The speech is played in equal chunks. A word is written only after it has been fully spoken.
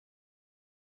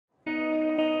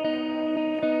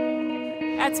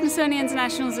At Smithsonian's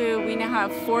National Zoo, we now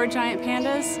have 4 giant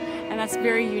pandas, and that's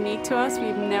very unique to us.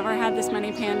 We've never had this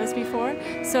many pandas before,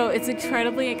 so it's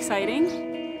incredibly exciting.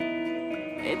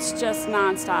 It's just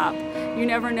nonstop. You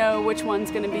never know which one's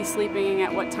going to be sleeping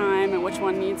at what time and which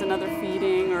one needs another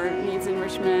feeding or needs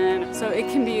enrichment. So it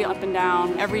can be up and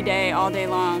down every day, all day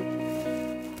long.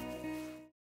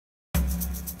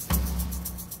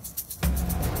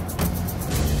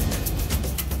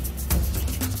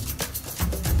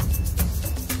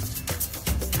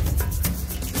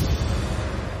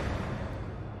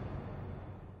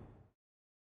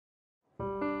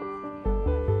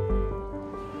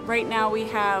 Right now we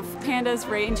have pandas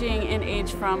ranging in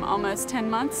age from almost 10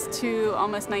 months to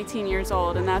almost 19 years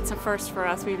old, and that's a first for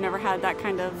us. We've never had that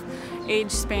kind of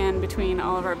age span between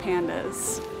all of our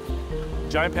pandas.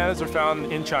 Giant pandas are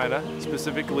found in China,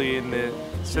 specifically in the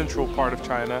central part of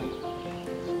China.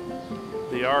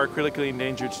 They are a critically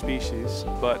endangered species,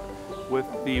 but with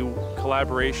the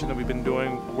collaboration that we've been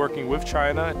doing working with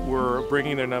China, we're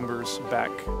bringing their numbers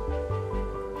back.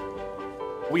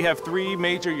 We have 3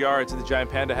 major yards of the giant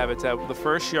panda habitat. The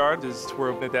first yard is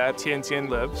where the dad, Tian Tian,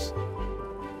 lives.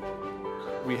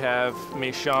 We have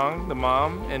Mei Xiang, the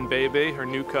mom, and Bei Bei, her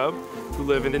new cub, who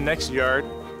live in the next yard.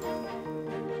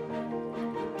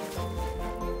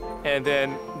 And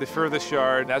then the furthest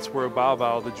yard, that's where Bao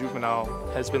Bao, the juvenile,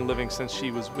 has been living since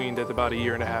she was weaned at about 1.5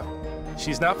 years.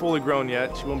 She's not fully grown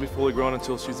yet. She won't be fully grown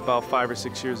until she's about 5 or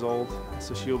 6 years old.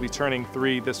 So she'll be turning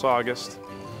 3 this August.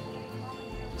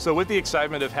 So with the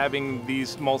excitement of having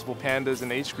these multiple pandas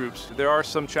and age groups, there are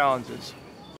some challenges.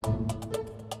 4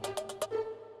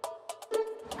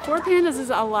 pandas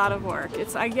is a lot of work.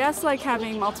 It's, I guess, like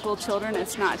having multiple children.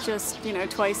 It's not just,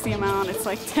 twice the amount. It's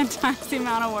like 10 times the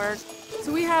amount of work.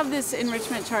 So we have this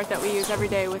enrichment chart that we use every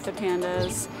day with the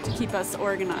pandas to keep us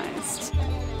organized.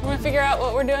 You want to figure out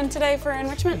what we're doing today for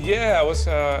enrichment? Yeah, well,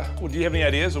 do you have any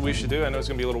ideas what we should do? I know it's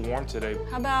going to be a little warm today.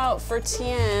 How about for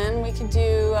Tian, we could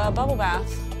do a bubble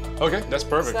bath. Okay, that's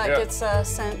perfect. So that gets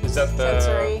Is that the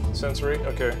sensory. Sensory?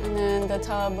 Okay. And then the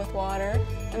tub with water.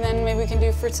 And then maybe we can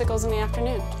do fruitsicles in the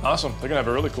afternoon. Awesome. They're going to have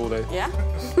a really cool day. Yeah.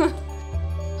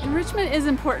 Enrichment is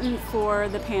important for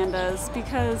the pandas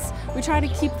because we try to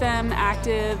keep them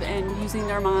active and using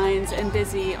their minds and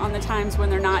busy on the times when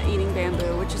they're not eating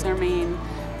bamboo, which is their main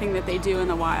thing that they do in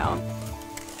the wild.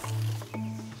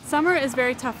 Summer is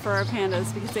very tough for our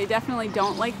pandas because they definitely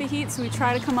don't like the heat, so we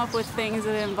try to come up with things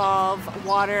that involve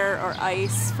water or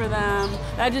ice for them.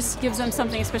 That just gives them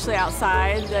something, especially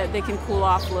outside, that they can cool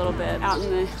off a little bit out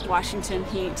in the Washington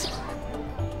heat.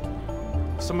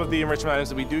 Some of the enrichment items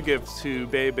that we do give to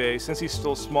Bei Bei, since he's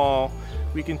still small,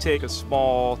 we can take a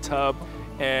small tub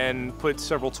and put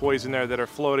several toys in there that are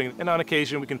floating, and on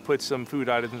occasion we can put some food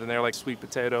items in there like sweet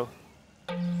potato.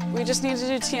 We just need to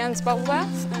do Tian's bubble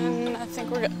bath, and I think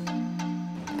we're good.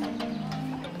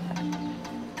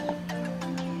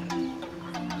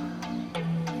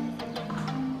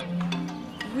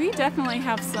 We definitely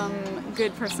have some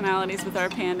good personalities with our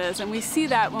pandas, and we see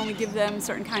that when we give them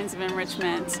certain kinds of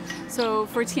enrichment. So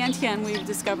for Tian Tian, we've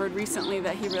discovered recently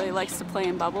that he really likes to play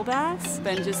in bubble baths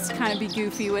and just kind of be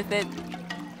goofy with it.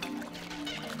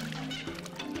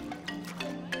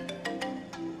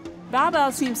 Bao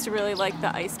Bao seems to really like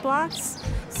the ice blocks,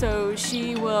 so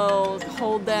she will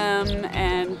hold them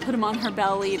and put them on her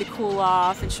belly to cool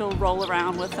off, and she'll roll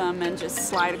around with them and just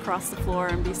slide across the floor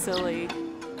and be silly.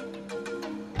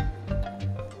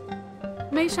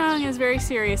 Mei Xiang is very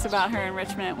serious about her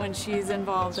enrichment when she's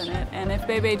involved in it, and if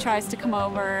Bei Bei tries to come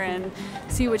over and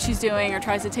see what she's doing or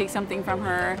tries to take something from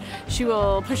her, she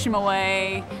will push him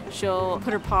away, she'll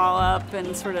put her paw up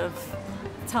and sort of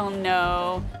tell him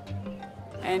no.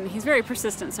 And he's very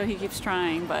persistent, so he keeps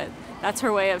trying, but that's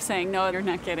her way of saying, no, you're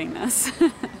not getting this.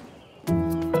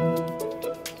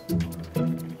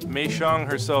 Mei Xiang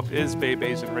herself is Bei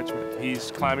Bei's enrichment. He's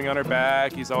climbing on her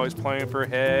back, he's always playing with her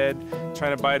head,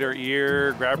 trying to bite her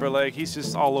ear, grab her leg. He's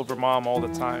just all over mom all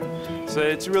the time. So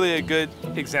it's really a good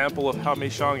example of how Mei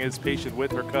Xiang is patient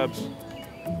with her cubs.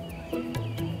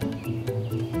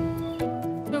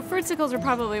 So fruitsicles are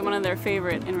probably one of their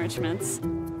favorite enrichments.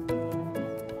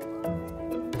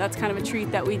 That's kind of a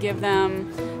treat that we give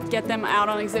them, get them out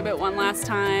on exhibit one last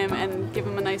time and give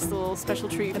them a nice little special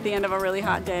treat at the end of a really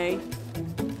hot day.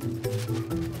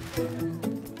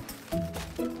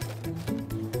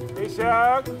 Mei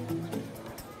Xiang! Here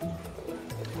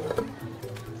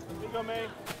you go, Mei.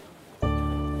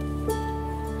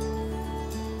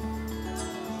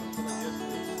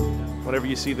 Whenever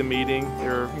you see them eating,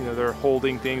 they're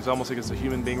holding things almost like it's a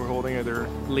human being we're holding, or they're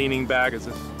leaning back as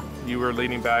if you were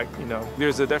leaning back.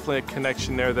 There's definitely a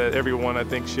connection there that everyone, I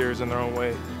think, shares in their own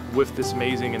way. with this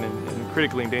amazing and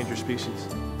critically endangered species.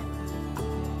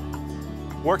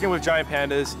 Working with giant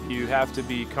pandas, you have to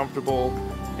be comfortable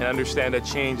and understand that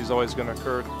change is always going to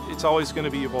occur. It's always going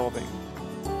to be evolving.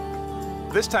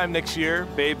 This time next year,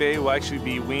 Bei Bei will actually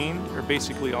be weaned, or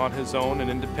basically on his own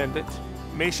and independent.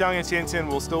 Mei Xiang and Tian Tian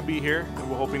will still be here, and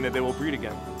we're hoping that they will breed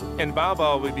again. And Bao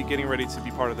Bao will be getting ready to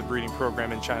be part of the breeding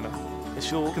program in China. And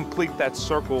she'll complete that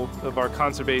circle of our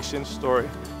conservation story.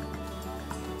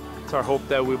 It's our hope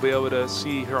that we'll be able to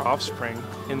see her offspring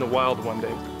in the wild one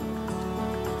day.